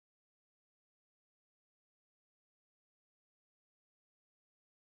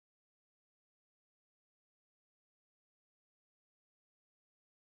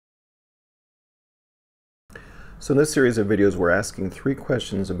So in this series of videos, we're asking three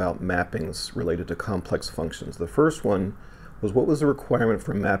questions about mappings related to complex functions. The first one was, what was the requirement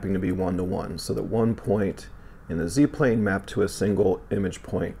for mapping to be one-to-one, so that one point in the z-plane mapped to a single image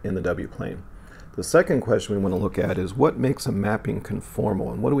point in the w-plane. The second question we want to look at is, what makes a mapping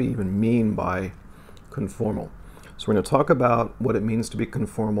conformal, and what do we even mean by conformal? So we're going to talk about what it means to be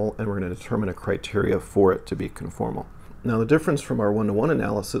conformal, and we're going to determine a criteria for it to be conformal. Now the difference from our one-to-one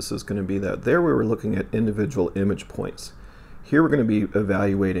analysis is going to be that there we were looking at individual image points. Here we're going to be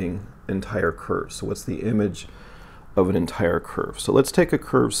evaluating entire curves. So what's the image of an entire curve? So let's take a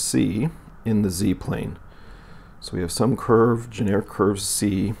curve C in the z-plane. So we have some curve, generic curve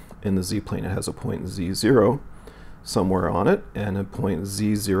C in the z-plane. It has a point z0 somewhere on it and a point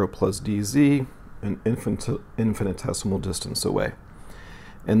z0 plus dz, an infinitesimal distance away.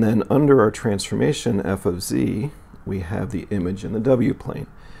 And then under our transformation f of z, we have the image in the w-plane.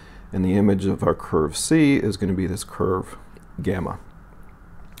 And the image of our curve C is going to be this curve gamma.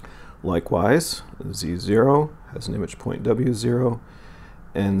 Likewise, z0 has an image point w0,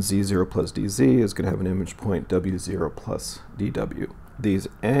 and z0 plus dz is going to have an image point w0 plus dw. These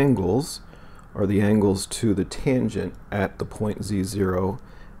angles are the angles to the tangent at the point z0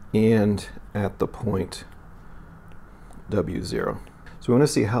 and at the point w0. So we want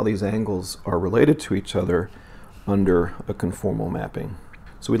to see how these angles are related to each other under a conformal mapping.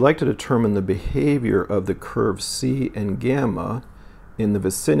 So we'd like to determine the behavior of the curve C and gamma in the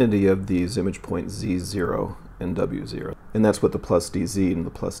vicinity of these image points z0 and w0. And that's what the plus dz and the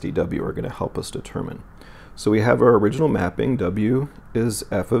plus dw are going to help us determine. So we have our original mapping, w is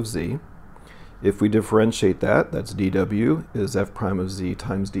f of z. If we differentiate that, that's dw is f prime of z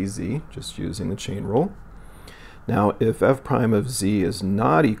times dz, just using the chain rule. Now if f prime of z is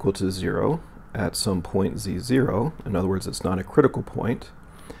not equal to 0, at some point z0, in other words, it's not a critical point,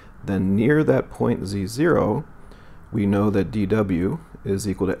 then near that point z0, we know that dw is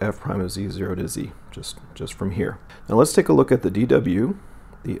equal to f prime of z0 to z, just from here. Now let's take a look at the dw,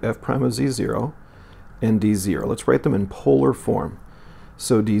 the f prime of z0, and d0. Let's write them in polar form.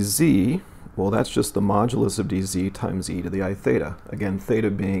 So dz, well, that's just the modulus of dz times e to the I theta. Again,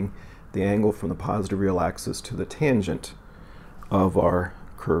 theta being the angle from the positive real axis to the tangent of our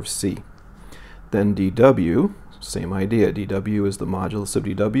curve C. Then dw, same idea, dw is the modulus of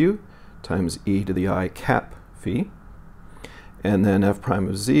dw times e to the I cap phi. And then f prime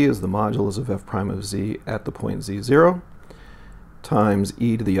of z is the modulus of f prime of z at the point z0 times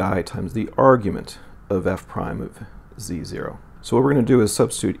e to the I times the argument of f prime of z0. So what we're going to do is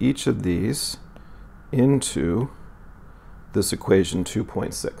substitute each of these into this equation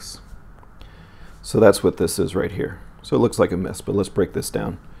 2.6. So that's what this is right here. So it looks like a mess, but let's break this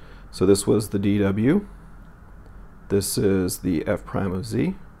down. So this was the dw, this is the f prime of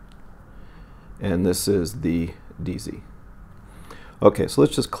z, and this is the dz. Okay, so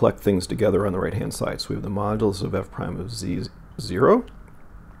let's just collect things together on the right-hand side. So we have the modulus of f prime of z0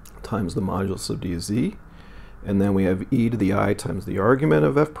 times the modulus of dz, and then we have e to the I times the argument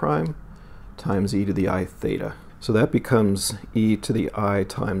of f prime times e to the I theta. So that becomes e to the I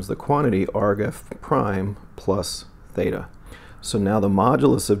times the quantity arg f prime plus theta. So now the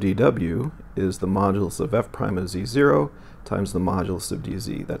modulus of dw is the modulus of f prime of z0 times the modulus of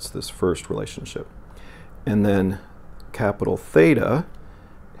dz. That's this first relationship. And then capital theta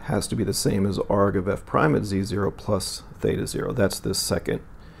has to be the same as arg of f prime at z0 plus theta 0. That's this second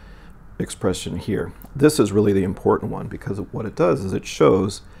expression here. This is really the important one, because what it does is it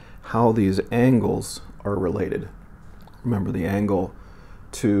shows how these angles are related. Remember the angle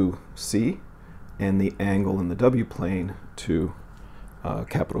to C and the angle in the w-plane to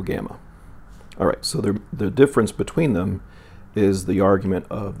capital gamma. All right, so the difference between them is the argument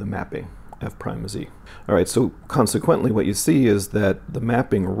of the mapping, f prime of z. All right, so consequently what you see is that the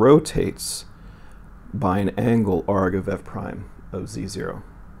mapping rotates by an angle arg of f prime of z0.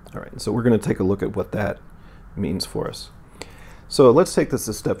 All right, so we're going to take a look at what that means for us. So let's take this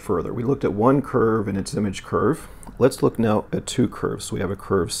a step further. We looked at one curve and its image curve. Let's look now at two curves. So we have a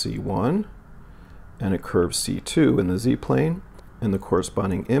curve C1 and a curve C2 in the z-plane, and the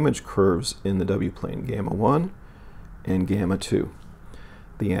corresponding image curves in the w-plane, gamma 1 and gamma 2.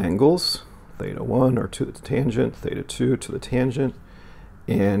 The angles, theta 1 are to the tangent, theta 2 to the tangent,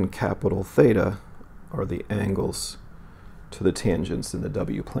 and capital theta are the angles to the tangents in the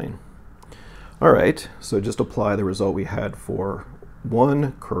w-plane. All right, so just apply the result we had for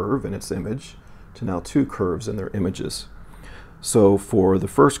one curve and its image to now two curves and their images. So for the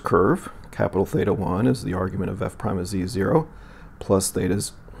first curve, capital theta 1 is the argument of f prime of z0 plus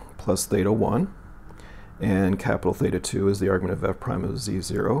theta 1, and capital theta 2 is the argument of f prime of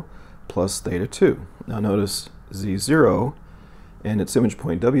z0 plus theta 2. Now notice Z0 and its image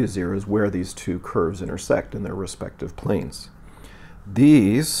point W0 is where these two curves intersect in their respective planes.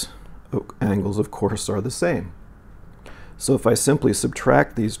 These angles, of course, are the same. So if I simply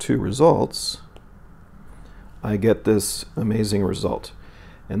subtract these two results, I get this amazing result.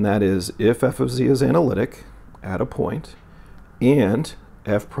 And that is, if f of z is analytic at a point, and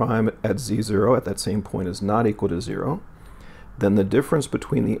f prime at z0 at that same point is not equal to 0, then the difference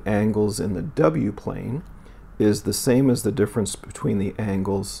between the angles in the w plane is the same as the difference between the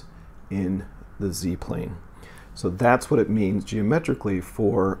angles in the z-plane. So that's what it means geometrically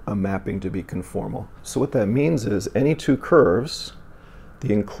for a mapping to be conformal. So what that means is any two curves,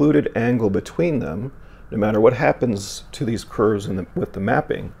 the included angle between them, no matter what happens to these curves with the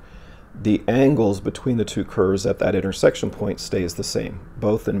mapping, the angles between the two curves at that intersection point stays the same,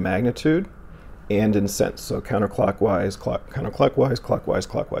 both in magnitude and in sense. So counterclockwise, counterclockwise, clockwise,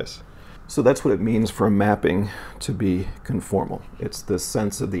 clockwise. So that's what it means for a mapping to be conformal. It's the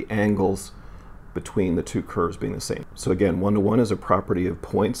sense of the angles between the two curves being the same. So again, 1-to-1 is a property of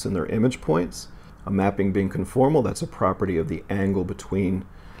points and their image points. A mapping being conformal, that's a property of the angle between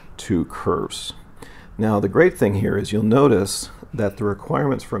two curves. Now the great thing here is you'll notice that the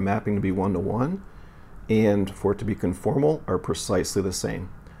requirements for a mapping to be 1-to-1 and for it to be conformal are precisely the same.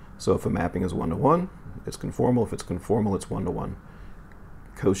 So if a mapping is 1-to-1, it's conformal. If it's conformal, it's 1-to-1.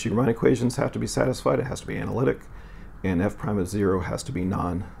 Cauchy-Riemann equations have to be satisfied. It has to be analytic, and f prime of 0 has to be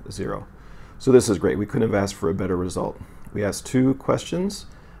non-zero. So this is great. We couldn't have asked for a better result. We asked two questions,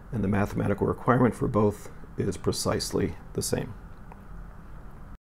 and the mathematical requirement for both is precisely the same.